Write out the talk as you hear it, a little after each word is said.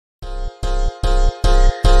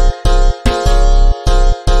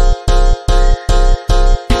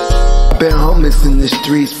homeless in the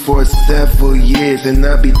streets for several years, and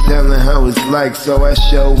I be telling how it's like, so I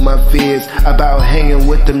show my fears about hanging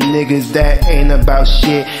with them niggas that ain't about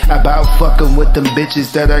shit, about fucking with them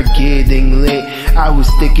bitches that are getting lit. I was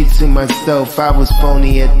sticky to myself, I was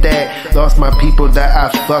phony at that. Lost my people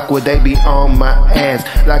that I fuck with, they be on my ass.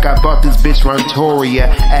 Like I bought this bitch Rontoria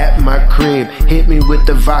at my crib, hit me with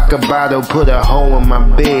the vodka bottle, put a hole in my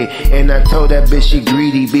bed, and I told that bitch she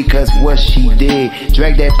greedy because what she did.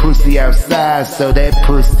 Drag that pussy outside so that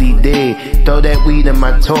pussy dead. Throw that weed in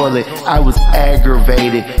my toilet, I was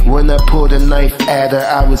aggravated. When I pulled a knife at her,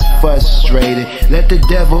 I was frustrated. Let the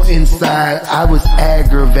devil inside, I was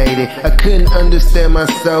aggravated. I couldn't understand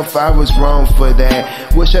myself, I was wrong for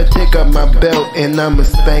that. Wish I'd take up my belt and I'ma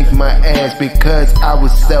spank my ass, because I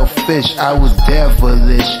was selfish, I was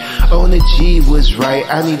devilish. Only G was right,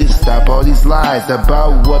 I need to stop all these lies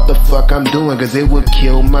about what the fuck I'm doing, cause it would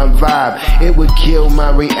kill my vibe, it would kill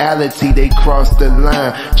my reality. They crossed the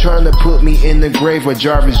line, trying to put me in the grave where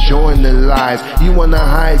Jarvis joined the lies. You wanna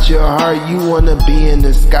hide your heart, you wanna be in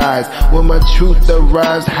the skies. When my truth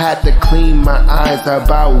arrives, had to clean my eyes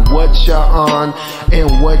about what y'all on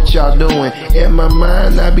and what y'all doing. In my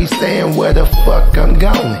mind, I be saying where the fuck I'm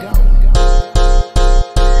going.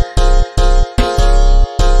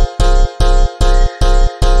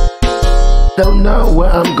 Don't know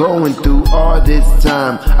what I'm going through all this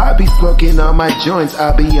time. I be smoking on my joints,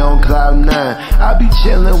 I be on cloud 9. I be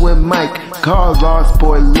chilling with Mike, call Lost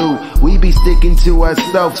Boy Lou. We be sticking to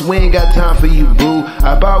ourselves, we ain't got time for you, boo.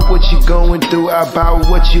 About what you going through, about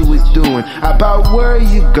what you was doing, about where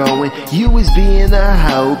you going. You was being a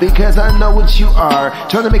hoe, because I know what you are.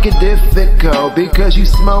 Trying to make it difficult, because you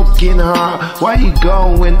smoking hard. Why you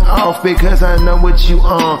going off, because I know what you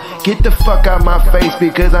on. Get the fuck out my face,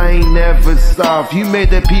 because I ain't never soft. You made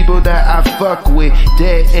the people that I fuck with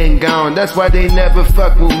dead and gone. That's why they never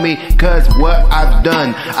fuck with me, cause what I've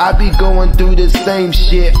done. I be going through the same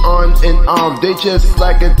shit on and off. They just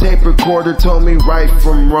like a tape recorder told me right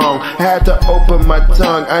from wrong. I had to open my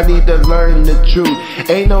tongue, I need to learn the truth.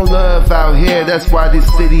 Ain't no love out here, that's why this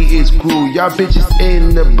city is cruel. Y'all bitches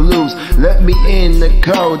in the blues, left me in the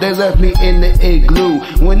cold. They left me in the igloo.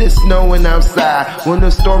 When it's snowing outside, when the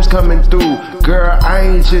storm's coming through. Girl, I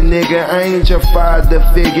ain't your nigga, I ain't your father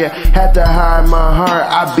figure. Had to hide my heart,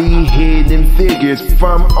 I be hidden figures.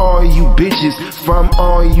 From all you bitches, from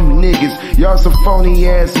all you niggas. Y'all some phony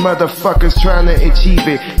ass motherfuckers trying to achieve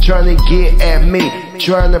it, trying to get at me,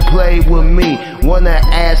 trying to play with me. Wanna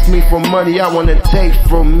ask me for money, I wanna take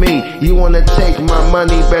from me. You wanna take my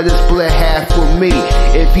money, better split half with me.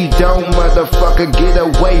 If you don't, motherfucker, get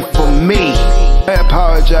away from me. I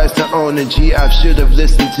apologize to owner G, I should've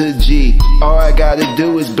listened to G. All I gotta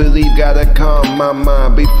do is believe, gotta calm my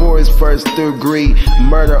mind. Before his first degree,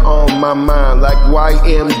 murder on my mind. Like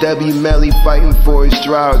YMW Melly fighting for his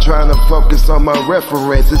trial. Trying to focus on my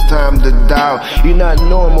reference, it's time to dial. You not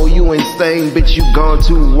normal, you insane, bitch, you gone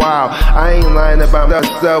too wild. I ain't lying about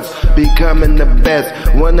myself, becoming the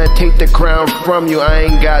best. When I take the crown from you, I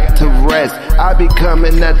ain't got to rest. I be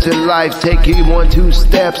coming at your life, take it 1-2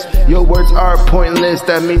 steps. Your words are pointless,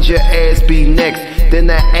 that means your ass be next. Then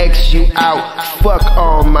I X you out, fuck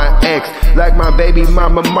all my ex. Like my baby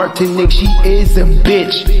mama Martinique, she is a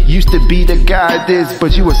bitch. Used to be the guy this,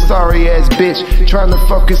 but you a sorry ass bitch. Trying to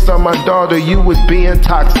focus on my daughter, you was being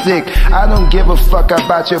toxic. I don't give a fuck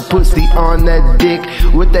about your pussy on that dick.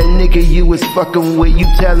 With that nigga you was fucking with, you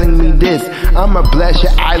telling me this. I'ma blast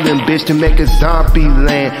your island, bitch, to make a zombie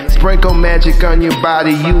land. Sprinkle magic on your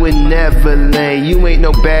body, you in Neverland. You ain't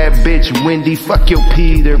no bad bitch, Wendy, fuck your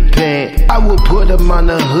Peter Pan. I will put him on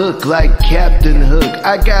the hook like Captain Hook.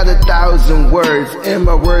 I got 1,000 words, in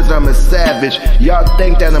my words I'm a savage. Y'all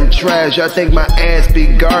think that I'm trash, y'all think my ass be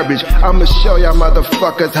garbage. I'ma show y'all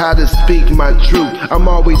motherfuckers how to speak my truth. I'm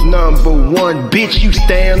always number one, bitch, you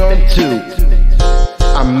stand on 2.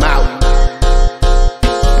 I'm out.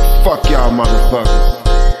 Fuck y'all motherfuckers.